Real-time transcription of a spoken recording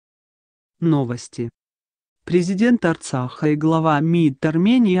Новости. Президент Арцаха и глава МИД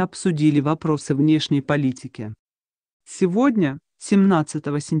Армении обсудили вопросы внешней политики. Сегодня, 17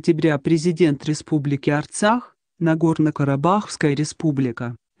 сентября, президент Республики Арцах, Нагорно-Карабахская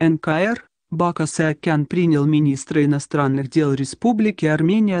Республика, НКР, Бако Саакян принял министра иностранных дел Республики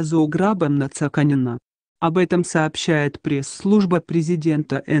Армения Зограба Мнацаканяна. Об этом сообщает пресс-служба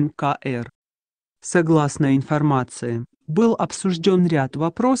президента НКР. Согласно информации, был обсужден ряд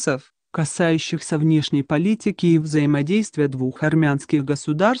вопросов, касающихся внешней политики и взаимодействия двух армянских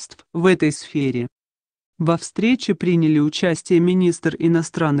государств в этой сфере. Во встрече приняли участие министр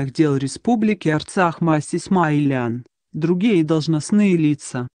иностранных дел Республики Арцах Масис Маилян, другие должностные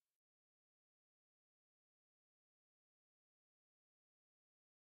лица.